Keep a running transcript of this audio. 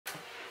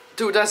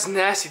Dude, that's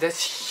nasty.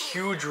 That's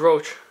huge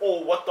roach.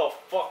 Oh, what the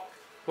fuck?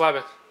 What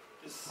happened?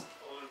 This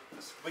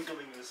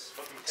wiggling is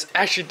fucking... It's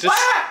actually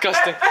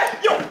disgusting.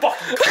 Yo,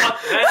 fucking cut,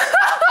 man.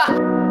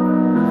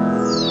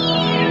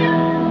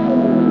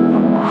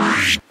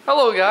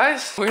 Hello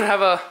guys. We're gonna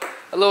have a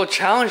little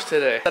challenge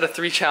today. Out of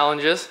 3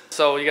 challenges.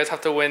 So you guys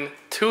have to win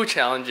 2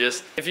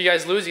 challenges. If you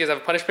guys lose, you guys have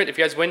a punishment. If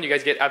you guys win, you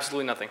guys get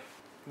absolutely nothing.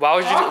 Why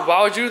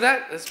would you do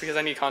that? That's because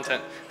I need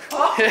content.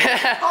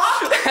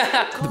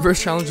 The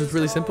first challenge was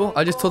really simple.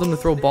 I just told them to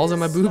throw balls at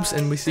my boobs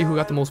and we see who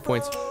got the most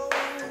points.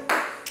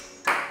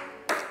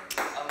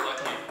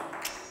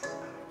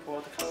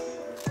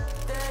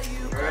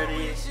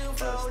 Ready,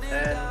 plus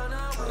 10,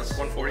 That's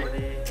 140.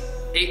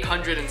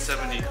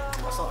 870.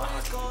 That's not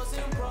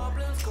 110.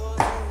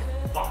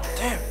 Fuck,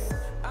 damn.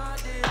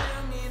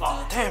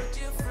 Fuck, damn.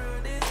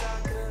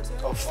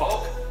 Oh,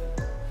 fuck.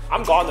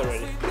 I'm gone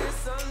already.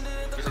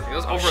 That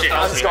was over Shit, 1,000.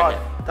 that's gone.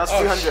 That's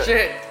 300.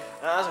 Shit.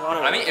 That's gone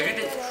already. I mean, if you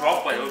did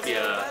drop one, it would be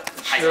a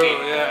high True,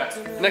 game.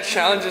 yeah. Next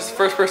challenge is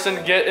first person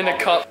to get in a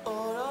cup.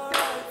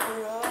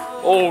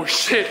 Oh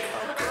shit.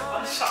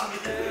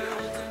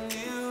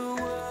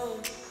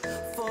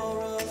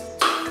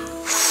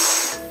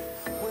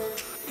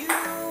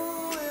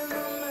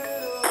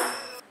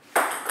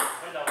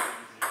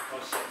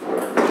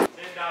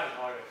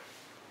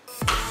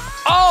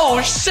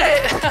 Oh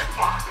shit!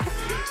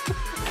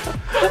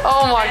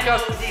 Oh my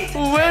god.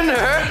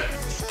 Winner!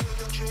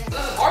 This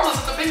is harmless,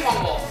 it's a ping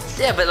pong ball.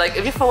 Yeah, but like,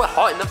 if you throw it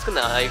hard enough, it's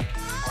gonna like... In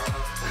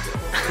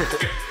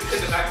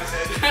the back of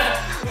his head.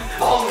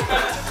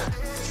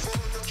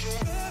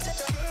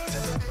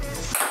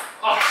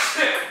 Oh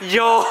shit!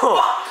 Yo!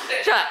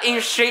 Try to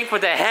aim straight for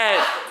the head.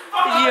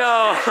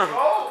 Yo!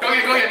 Go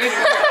get, Nick. I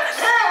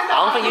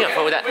don't think you can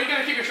throw that. But you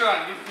gotta keep your shirt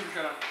on. You keep your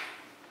shirt on.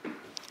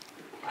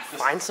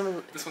 Find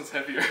some... This one's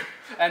heavier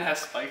and has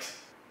spikes.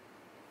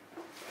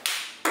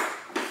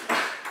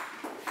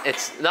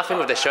 It's nothing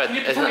with the shirt. Can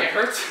you It's tell me not... it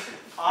hurts?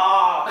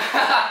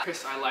 Ah.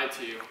 Chris, I lied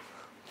to you.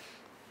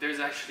 There's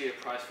actually a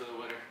prize for the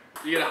winner.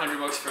 You get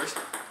 $100 first.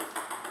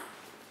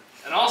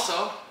 And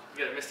also,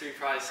 you get a mystery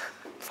prize.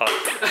 Fuck.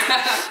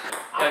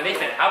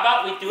 Nathan, how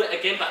about we do it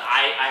again, but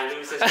I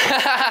lose this one?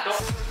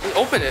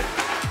 Open it.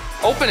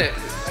 Open it.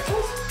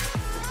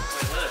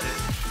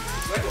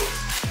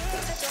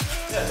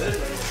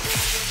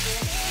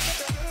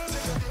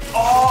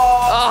 Oh!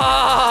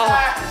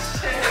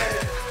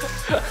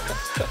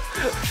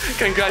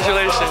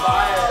 Congratulations.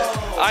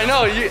 I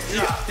know, you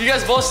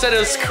guys both said it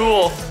was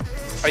cool.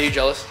 Are you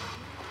jealous?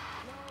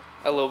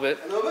 A little bit.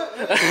 A little bit?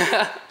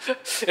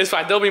 It's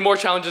fine, there'll be more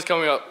challenges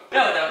coming up.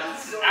 No,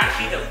 this is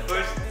actually the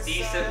first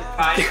decent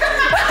prize.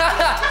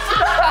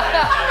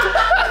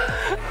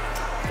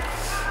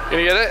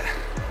 Gonna get it?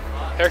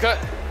 Haircut?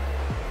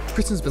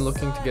 Kristen's been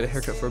looking to get a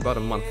haircut for about a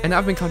month, and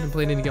I've been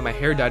contemplating to get my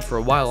hair dyed for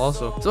a while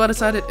also. So I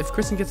decided if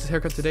Kristen gets his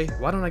haircut today,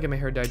 why don't I get my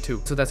hair dyed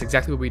too? So that's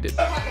exactly what we did.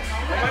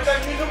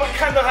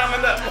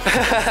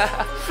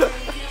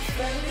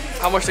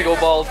 How much to go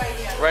bald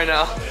right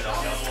now?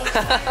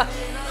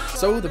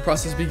 So the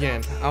process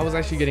began. I was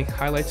actually getting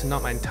highlights and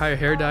not my entire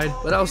hair dyed,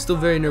 but I was still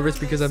very nervous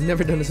because I've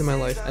never done this in my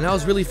life. And I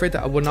was really afraid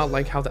that I would not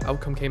like how the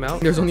outcome came out.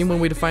 There's only one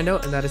way to find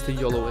out, and that is to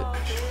YOLO it.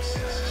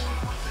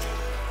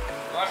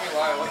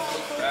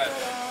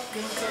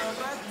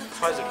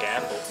 Tries a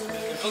gamble.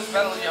 It looks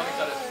bad, let me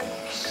cut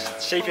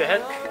it. Shave your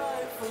head?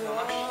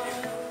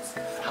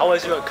 How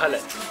is you gonna cut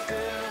it?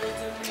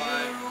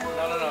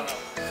 No.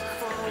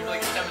 Maybe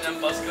like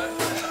M&M buzz cut.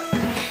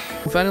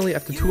 Finally,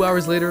 after 2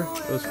 hours later,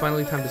 it was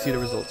finally time to see the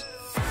results.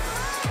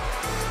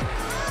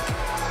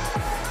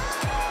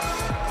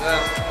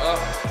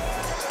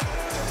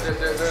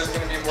 There's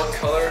gonna be more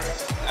color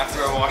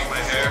after I wash my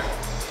hair,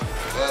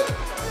 but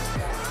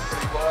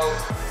pretty wild.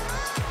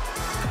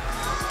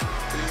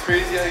 Pretty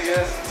crazy, I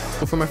guess.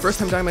 But for my first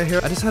time dyeing my hair,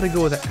 I decided to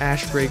go with an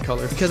ash gray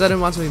color because I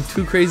didn't want something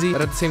too crazy,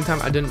 but at the same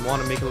time, I didn't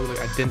want to make it look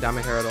like I didn't dye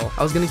my hair at all.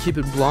 I was gonna keep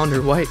it blonde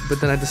or white,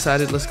 but then I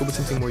decided let's go with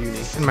something more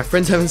unique. And my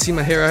friends haven't seen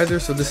my hair either,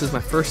 so this is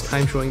my first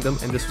time showing them,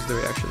 and this was the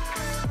reaction.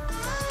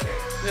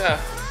 Yeah.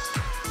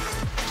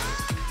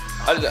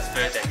 How did that?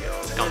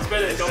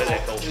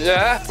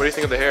 Yeah? What do you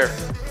think of the hair?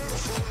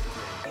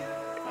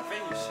 I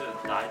think you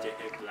should dye your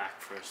hair black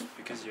first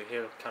because your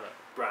hair kind of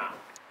brown.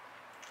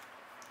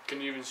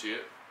 Can you even see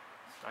it?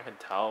 I can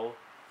tell.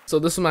 So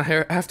this is my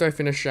hair after I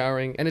finished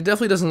showering, and it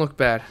definitely doesn't look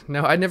bad.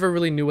 Now, I never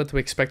really knew what to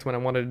expect when I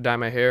wanted to dye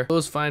my hair. It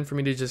was fine for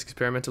me to just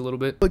experiment a little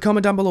bit. But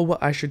comment down below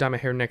what I should dye my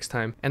hair next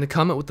time. And the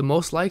comment with the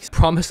most likes,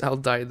 promise I'll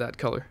dye that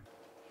color.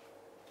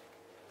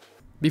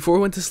 Before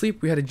we went to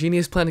sleep, we had a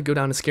genius plan to go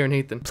down and scare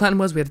Nathan. The plan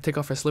was we had to take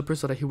off our slippers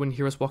so that he wouldn't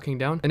hear us walking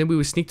down, and then we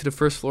would sneak to the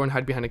first floor and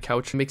hide behind a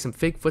couch and make some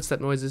fake footstep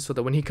noises so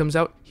that when he comes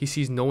out, he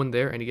sees no one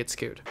there and he gets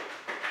scared.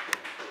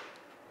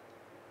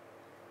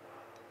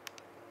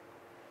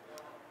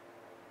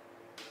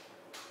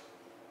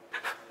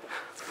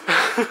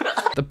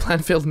 The plan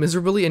failed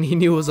miserably and he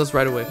knew it was us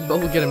right away, but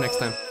we'll get him next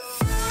time.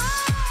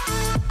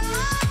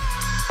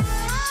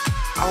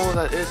 I don't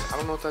know what that is. I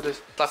don't know what that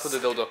is. Slap with the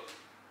dildo.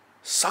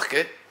 Suck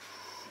it.